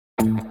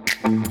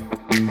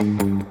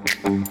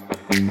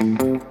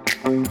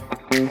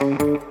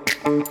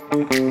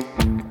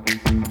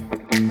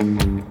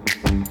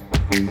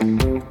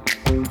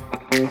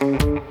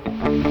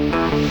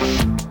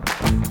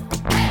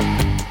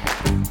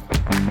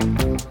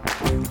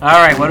All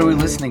right, what are we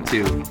listening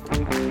to?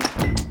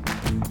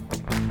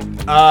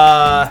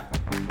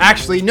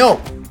 Actually,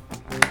 no.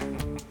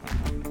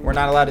 We're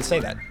not allowed to say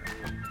that.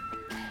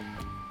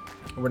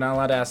 We're not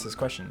allowed to ask this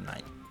question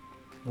tonight.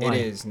 Why?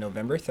 It is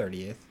November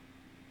 30th.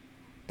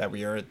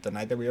 The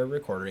night that we are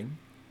recording.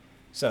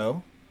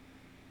 So,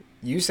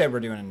 you said we're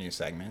doing a new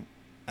segment,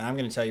 and I'm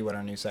going to tell you what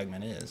our new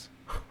segment is.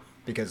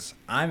 Because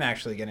I'm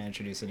actually going to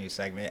introduce a new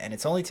segment, and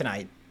it's only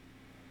tonight.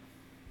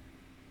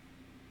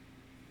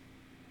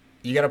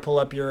 You got to pull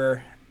up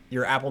your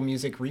Apple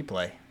Music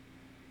replay,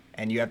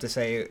 and you have to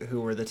say who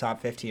were the top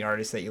 15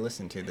 artists that you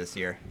listened to this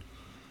year.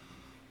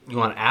 You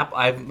want app?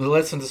 I've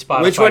listened to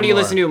Spotify. Which one do you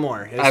more. listen to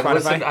more? Is I've Spotify?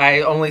 listened.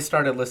 I only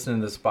started listening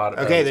to Spotify.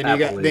 Okay,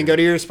 then go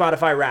to your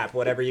Spotify Wrap,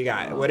 whatever you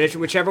got,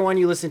 whichever one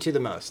you listen to the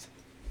most.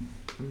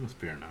 That's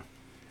fair enough.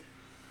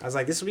 I was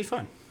like, this will be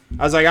fun.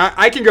 I was like,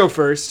 I can go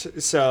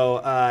first.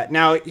 So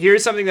now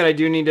here's something that I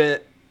do need to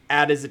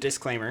add as a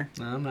disclaimer.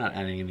 No, I'm not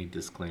adding any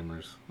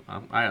disclaimers.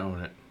 I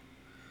own it.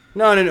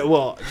 No.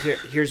 Well,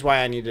 here's why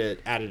I need to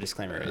add a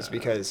disclaimer is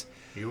because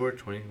You were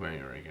 20 right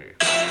here.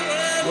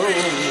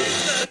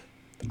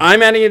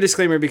 I'm adding a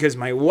disclaimer because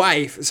my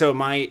wife. So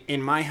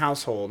in my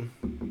household.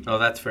 Oh,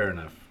 that's fair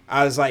enough.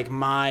 I was like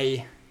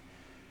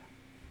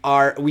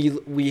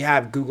we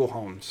have Google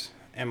Homes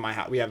in my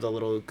house. We have the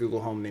little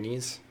Google Home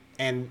Minis,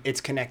 and it's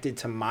connected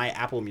to my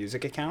Apple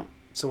Music account.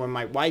 So when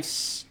my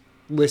wife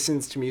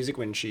listens to music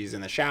when she's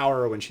in the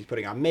shower or when she's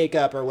putting on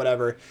makeup or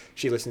whatever,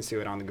 she listens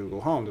to it on the Google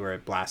Home where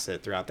it blasts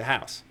it throughout the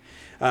house.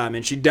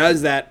 And she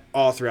does that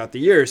all throughout the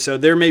year. So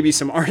there may be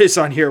some artists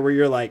on here where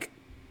you're like,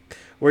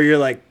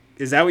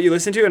 is that what you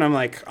listen to? And I'm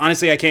like,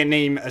 honestly, I can't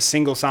name a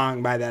single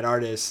song by that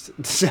artist.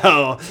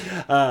 So,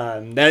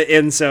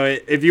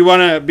 if you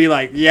want to be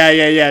like,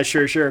 yeah,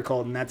 sure,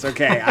 Colton, that's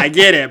okay. I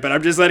get it, but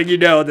I'm just letting you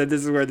know that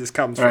this is where this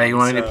comes from. All right, you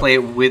want me to play it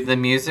with the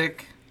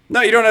music? No,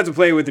 you don't have to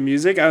play it with the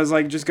music. I was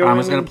like, just go. I'm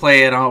just going to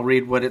play it and I'll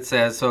read what it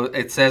says. So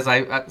it says,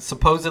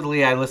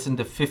 supposedly I listened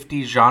to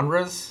 50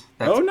 genres.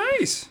 Oh,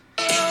 nice.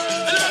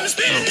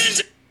 That's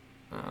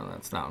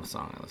not a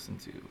song I listened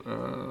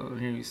to.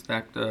 Here you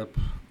stacked up.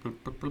 Blah,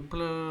 blah, blah,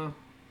 blah.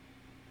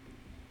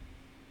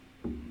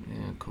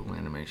 Yeah, cool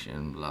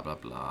animation. Blah, blah,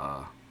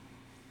 blah.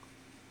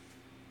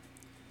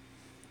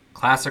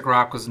 Classic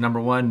rock was number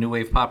 1. New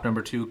wave pop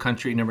number 2.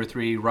 Country number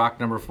 3. Rock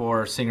number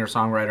 4.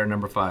 Singer-songwriter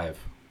number 5.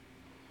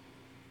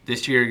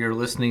 This year your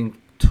listening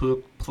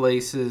took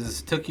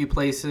you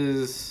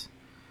places.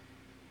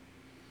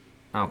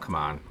 Oh, come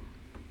on.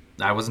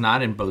 I was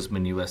not in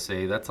Bozeman,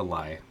 USA. That's a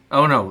lie.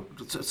 Oh, no.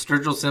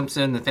 Sturgill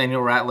Simpson,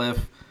 Nathaniel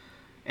Rateliff,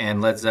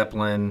 and Led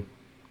Zeppelin.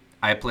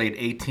 I played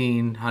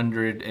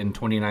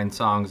 1,829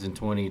 songs in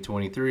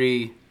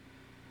 2023.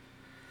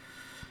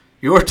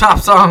 Your top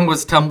song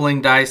was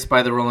Tumbling Dice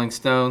by the Rolling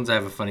Stones. I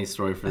have a funny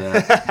story for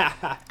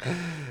that.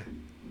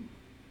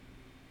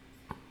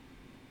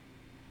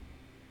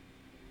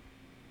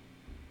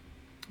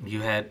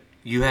 You had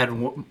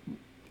your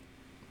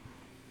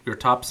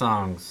top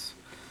songs.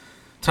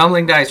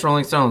 Tumbling Dice,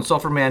 Rolling Stones,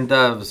 Sulphur Man,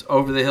 Doves,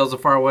 Over the Hills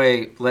of Far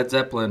Away, Led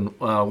Zeppelin,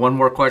 One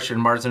More Question,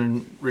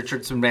 Martin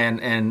Richardson Band,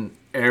 and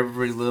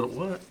Every Little...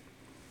 What?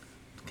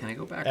 Can I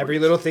go back? Every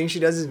Little Thing She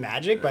Does Is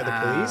Magic by the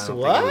Police?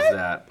 What? Think it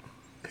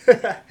was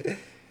that.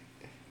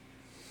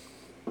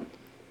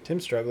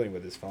 Tim's struggling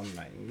with his phone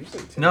tonight.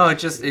 No,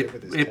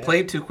 it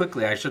played too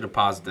quickly. I should have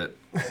paused it.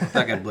 I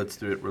thought I blitzed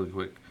through it really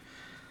quick.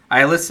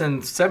 I listened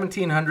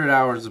 1,700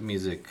 hours of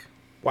music.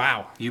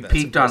 Wow. You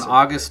peaked impressive. On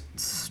August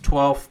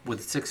 12th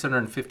with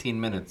 615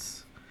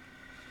 minutes.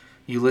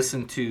 You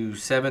listened to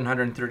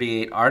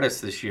 738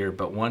 artists this year,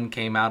 but one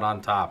came out on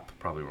top.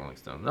 Probably Rolling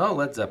Stone. No,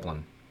 Led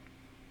Zeppelin.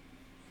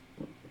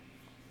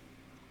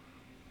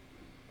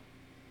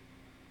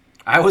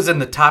 I was in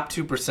the top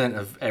 2%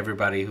 of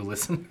everybody who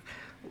listened.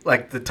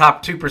 Like the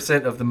top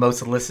 2% of the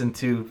most listened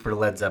to for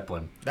Led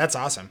Zeppelin. That's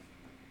awesome.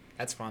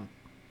 That's fun.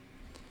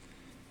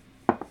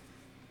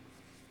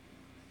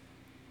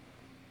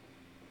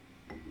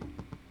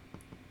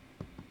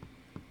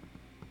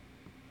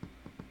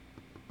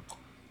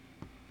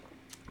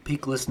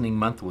 Peak listening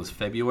month was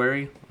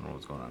February. I don't know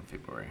what's going on in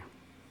February.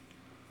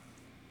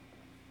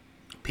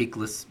 Peak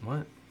list...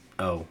 What?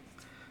 Oh.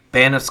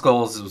 Band of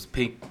Skulls was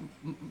peak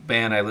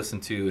band I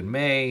listened to in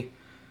May.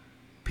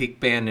 Peak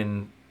band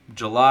in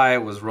July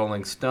was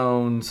Rolling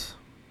Stones.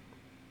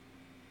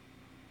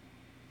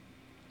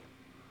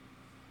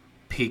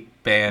 Peak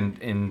band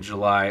in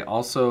July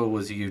also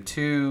was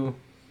U2.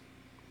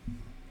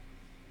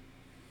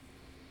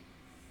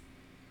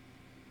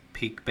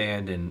 Peak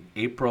band in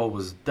April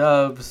was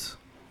Doves.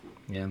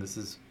 Yeah, this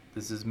is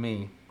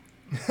me.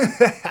 You're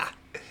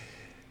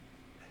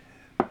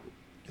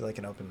like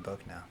an open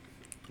book now.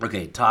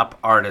 Okay, top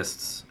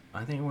artists.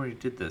 I think we already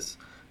did this.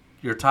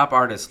 Your top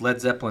artists: Led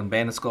Zeppelin,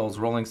 Band of Skulls,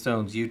 Rolling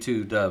Stones,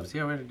 U2, Doves.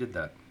 Yeah, we already did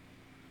that.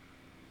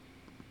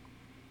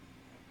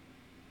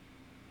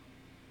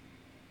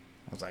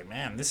 I was like,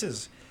 man, this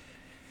is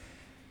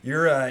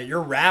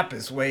your rap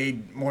is way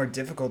more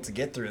difficult to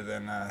get through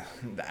than the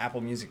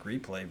Apple Music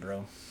replay,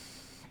 bro.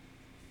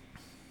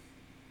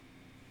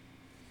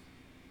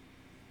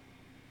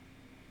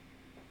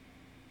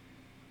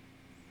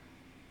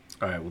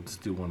 All right, we'll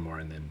just do one more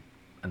and then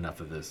enough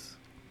of this.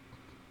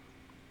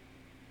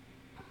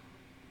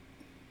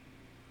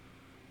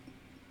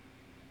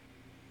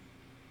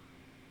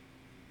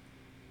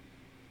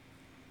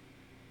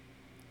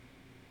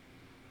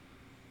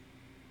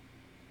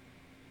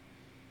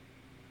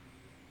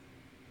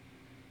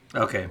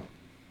 Okay.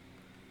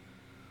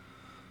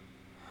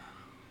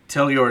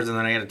 Tell yours, and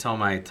then I got to tell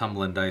my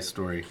tumbling dice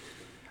story.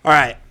 All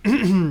right.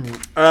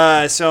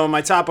 So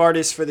my top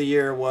artist for the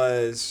year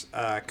was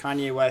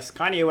Kanye West.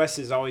 Kanye West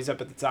is always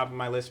up at the top of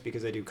my list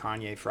because I do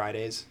Kanye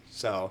Fridays.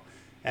 So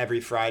every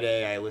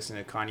Friday I listen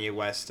to Kanye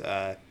West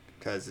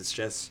because it's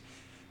just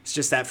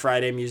that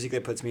Friday music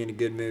that puts me in a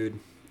good mood.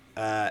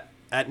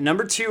 At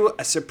number 2,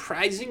 a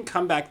surprising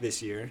comeback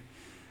this year,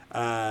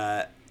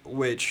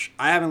 which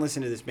I haven't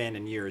listened to this band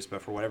in years,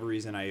 but for whatever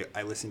reason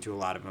I listened to a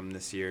lot of them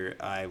this year.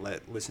 I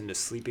listened to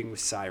Sleeping with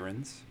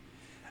Sirens.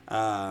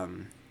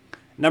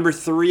 Number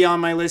 3 on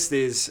my list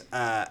is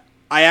I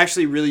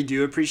actually really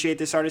do appreciate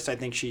this artist. I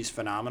think she's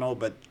phenomenal,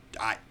 but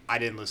I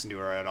didn't listen to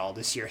her at all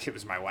this year. It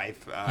was my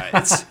wife.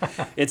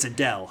 It's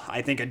Adele.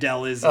 I think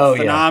Adele is a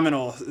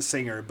phenomenal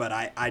singer, but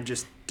I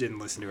just didn't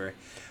listen to her.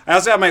 I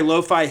also have my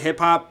lo-fi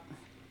hip-hop.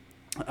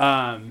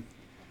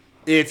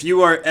 If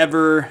you're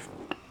ever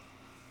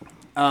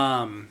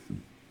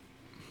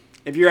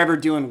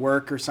doing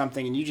work or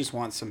something and you just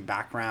want some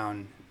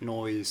background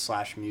noise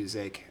 /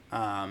 music,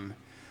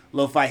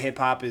 lo-fi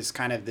hip-hop is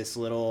kind of this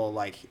little,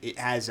 like, it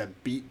has a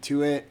beat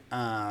to it,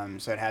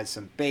 so it has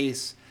some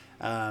bass,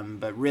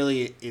 but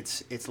really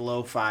it's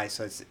lo-fi,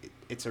 so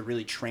it's a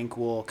really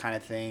tranquil kind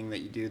of thing that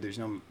you do. There's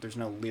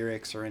no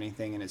lyrics or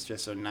anything, and it's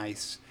just a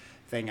nice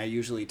thing. I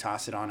usually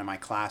toss it on in my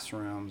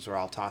classrooms, or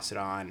I'll toss it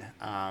on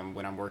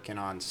when I'm working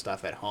on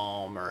stuff at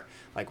home, or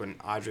like when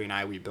Audrey and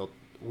I we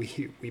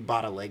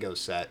bought a Lego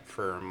set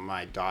for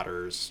my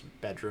daughter's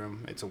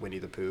bedroom. It's a Winnie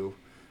the Pooh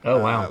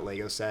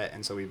Lego set,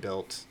 and so we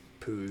built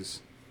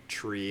Pooh's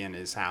tree in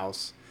his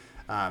house,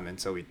 and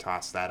so we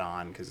tossed that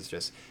on because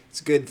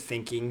it's good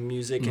thinking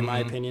music in my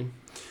opinion.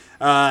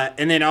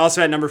 And then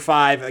also at number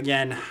 5,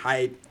 again,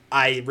 I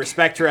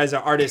respect her as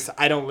an artist.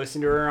 I don't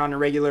listen to her on a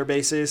regular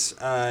basis.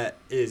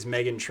 Is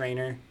Meghan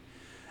Trainor.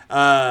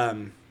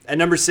 At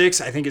number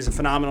 6, I think is a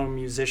phenomenal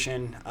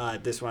musician.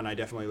 This one I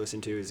definitely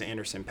listen to is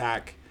Anderson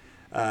 .Paak.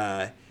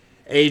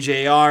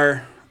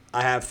 AJR.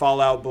 I have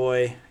Fall Out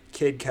Boy,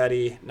 Kid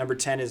Cudi. Number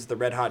 10 is the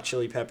Red Hot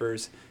Chili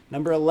Peppers.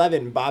 Number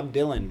 11, Bob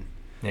Dylan.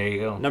 There you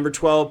go. Number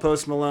 12,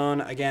 Post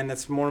Malone. Again,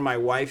 that's more my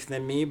wife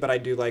than me, but I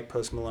do like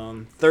Post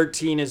Malone.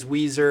 13 is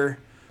Weezer.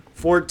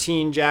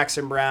 14,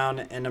 Jackson Brown.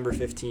 And number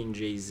 15,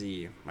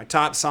 Jay-Z. My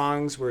top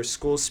songs were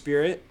School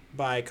Spirit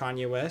by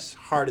Kanye West,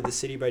 Heart of the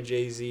City by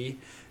Jay-Z,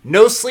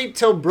 No Sleep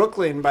Till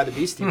Brooklyn by the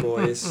Beastie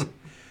Boys,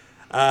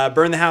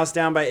 Burn the House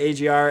Down by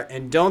AGR,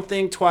 and Don't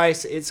Think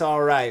Twice, It's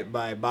Alright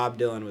by Bob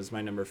Dylan was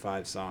my number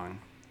 5 song.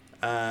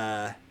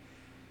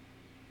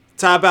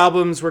 Top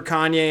albums were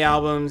Kanye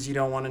albums. You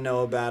don't want to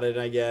know about it,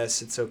 I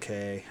guess. It's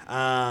okay.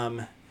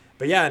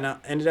 But yeah,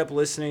 I ended up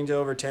listening to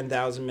over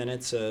 10,000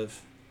 minutes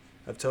of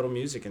total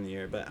music in the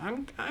year. But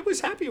I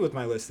was happy with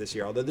my list this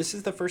year, although this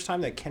is the first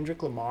time that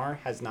Kendrick Lamar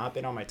has not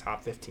been on my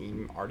top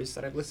 15 artists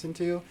that I've listened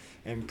to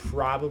in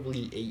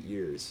probably 8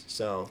 years.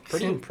 So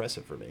pretty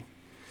impressive for me.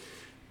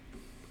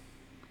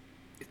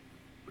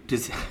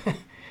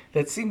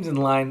 That seems in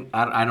line.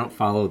 I don't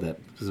follow that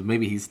because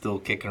maybe he's still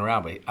kicking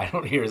around, but I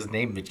don't hear his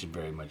name mentioned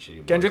very much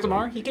anymore. Kendrick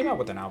Lamar, he came out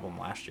with an album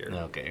last year.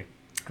 Okay,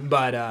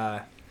 but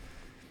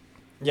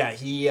yeah,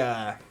 he.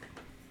 I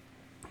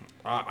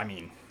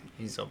mean,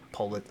 he's a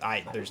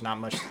Pulitzer. There's not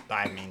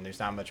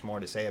much more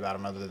to say about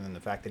him other than the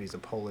fact that he's a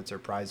Pulitzer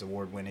Prize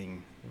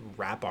award-winning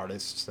rap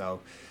artist.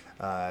 So,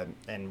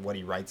 and what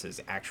he writes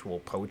is actual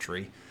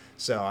poetry.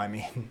 So I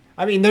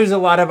mean, there's a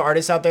lot of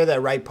artists out there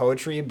that write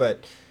poetry,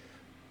 but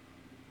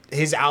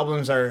his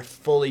albums are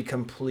fully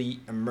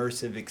complete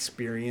immersive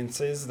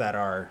experiences that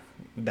are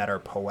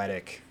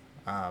poetic,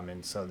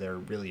 and so they're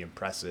really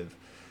impressive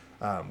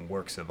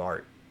works of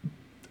art.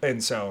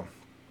 And so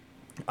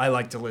I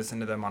like to listen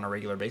to them on a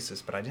regular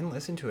basis, but I didn't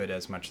listen to it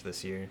as much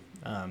this year.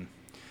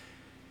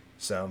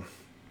 So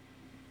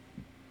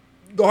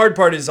the hard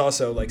part is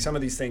also, like, some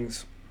of these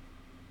things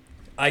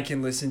I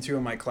can listen to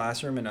in my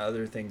classroom and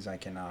other things I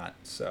cannot.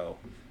 So,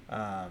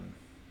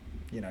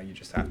 you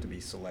just have to be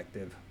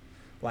selective.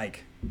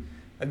 Like,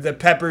 the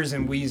Peppers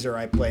and Weezer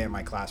I play in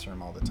my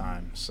classroom all the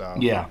time. So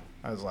yeah,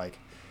 I was like,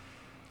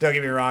 don't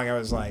get me wrong. I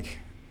was like,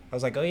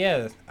 oh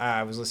yeah,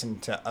 I was listening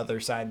to Other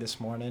Side this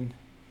morning,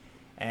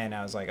 and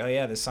I was like, oh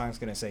yeah, this song's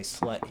gonna say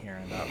slut here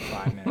in about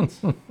 5 minutes,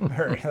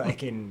 or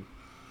like in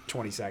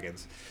 20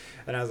 seconds,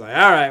 and I was like,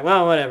 all right,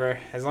 well, whatever.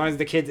 As long as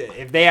the kids,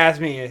 if they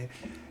ask me,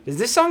 does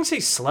this song say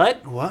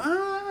slut? What?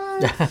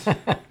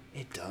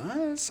 It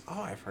does?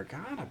 Oh, I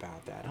forgot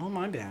about that. Oh,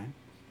 my bad.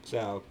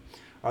 So,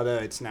 although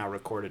it's now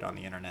recorded on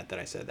the internet that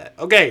I said that.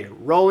 Okay,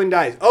 rolling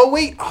dice. Oh,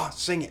 wait. Oh,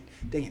 sing it.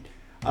 Dang it.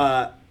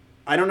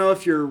 I don't know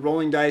if your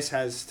rolling dice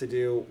has to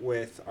do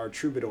with our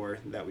troubadour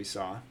that we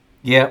saw.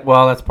 Yeah,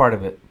 well, that's part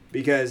of it.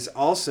 Because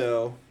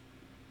also,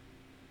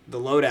 The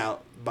Loadout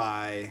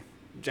by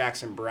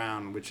Jackson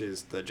Brown, which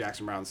is the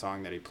Jackson Brown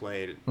song that he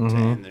played to Mm-hmm.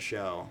 end the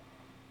show,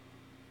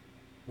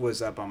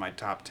 was up on my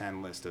top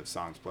 10 list of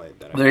songs played.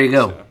 There you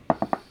go.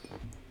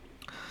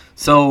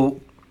 So,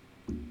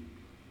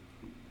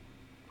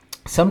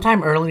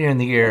 sometime earlier in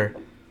the year,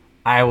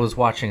 I was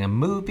watching a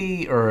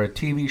movie or a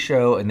TV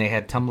show, and they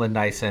had Tumbling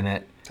Dice in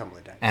it.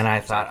 Tumbling Dice. And I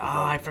thought,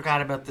 I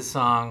forgot about this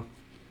song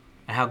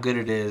and how good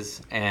it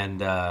is.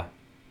 And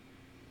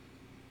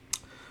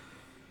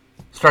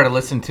started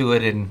listening to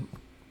it, and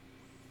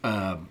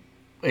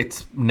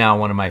it's now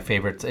one of my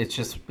favorites.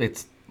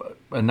 It's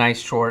a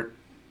nice short.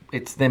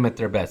 It's them at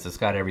their best. It's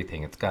got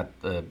everything. It's got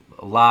a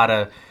lot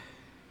of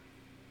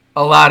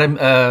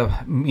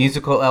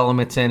musical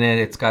elements in it.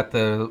 It's got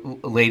the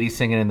lady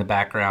singing in the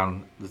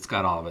background. It's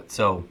got all of it.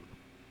 So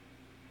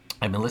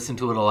I've been listening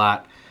to it a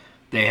lot.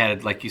 They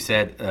had, like you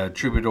said, a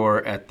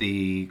Troubadour at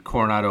the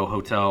Coronado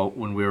Hotel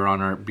when we were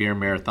on our beer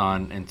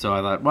marathon. And so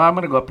I thought, well, I'm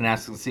going to go up and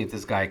ask and see if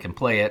this guy can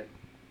play it.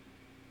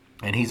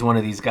 And he's one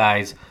of these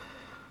guys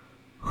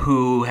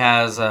who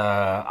has an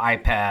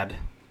iPad.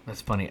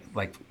 That's funny.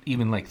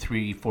 Even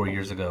 3-4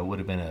 years ago, it would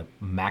have been a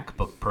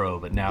MacBook Pro,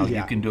 but now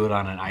you can do it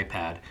on an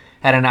iPad.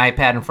 Had an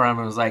iPad in front of him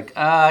and was like,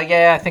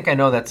 yeah, I think I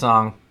know that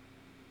song.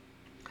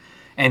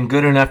 And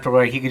good enough to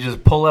where he could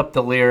just pull up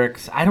the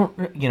lyrics. I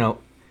don't know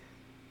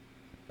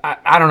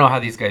how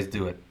these guys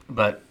do it,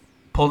 but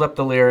pulled up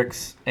the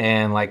lyrics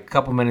and a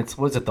couple minutes.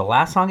 Was it the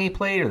last song he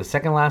played or the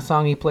second last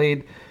song he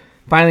played?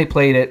 Finally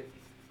played it.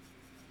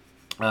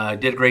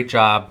 Did a great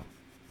job.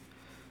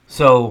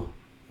 So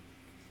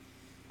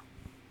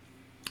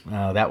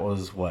that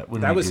was what?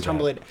 That was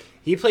Tumbling.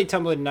 He played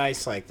Tumbling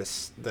Nice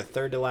the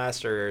third to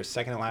last or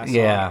second to last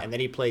song, and then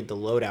he played The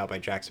Loadout by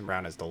Jackson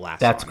Brown as the last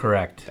That's song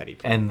correct. that he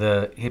played. And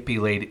the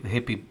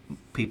hippie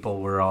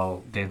people were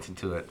all dancing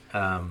to it.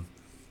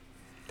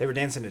 They were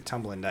dancing to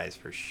Tumbling Dice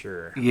for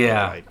sure.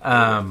 Yeah.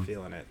 They were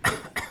feeling it.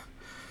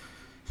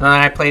 So then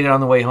I played it on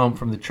the way home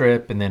from the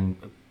trip and then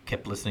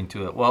kept listening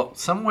to it. Well,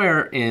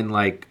 somewhere in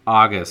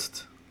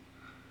August,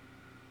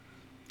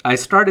 I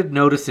started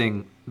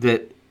noticing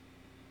that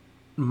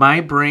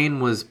my brain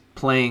was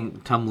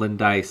playing Tumbling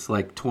Dice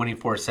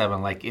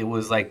 24/7. It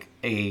was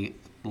a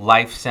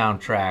life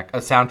soundtrack, a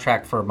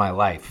soundtrack for my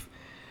life.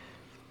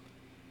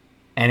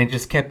 And it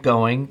just kept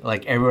going.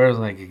 Everywhere was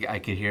I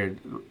could hear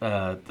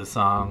the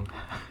song,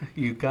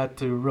 "You Got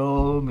to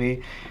Roll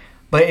Me,"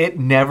 but it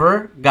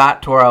never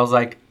got to where I was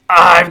like,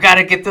 I've got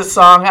to get this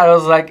song. I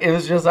was like, it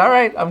was just all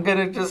right. I'm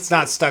gonna just. It's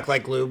not Stuck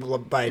Like Glue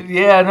by.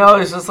 Yeah, no,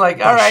 it's just all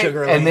right.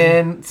 Sugar And Land.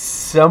 then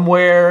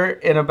somewhere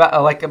in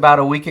about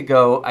a week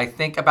ago, I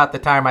think about the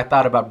time I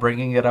thought about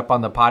bringing it up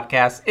on the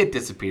podcast, it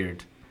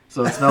disappeared.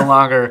 So it's no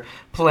longer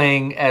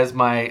playing as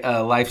my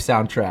life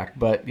soundtrack.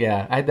 But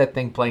yeah, I had that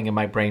thing playing in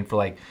my brain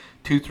for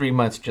 2-3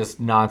 months,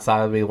 just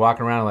nonstop. I'd be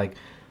walking around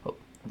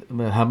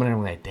humming, and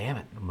I'm like, damn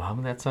it, I'm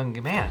humming that song.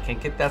 Man, I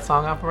can't get that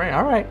song off my brain.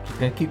 All right,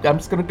 I'm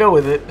just gonna go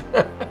with it.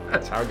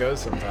 That's how it goes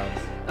sometimes.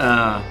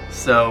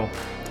 So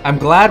I'm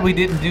glad we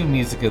didn't do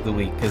music of the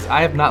week because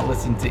I have not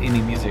listened to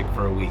any music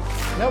for a week.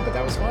 No, but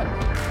that was fun.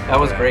 That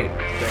was great. Go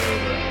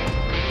over it.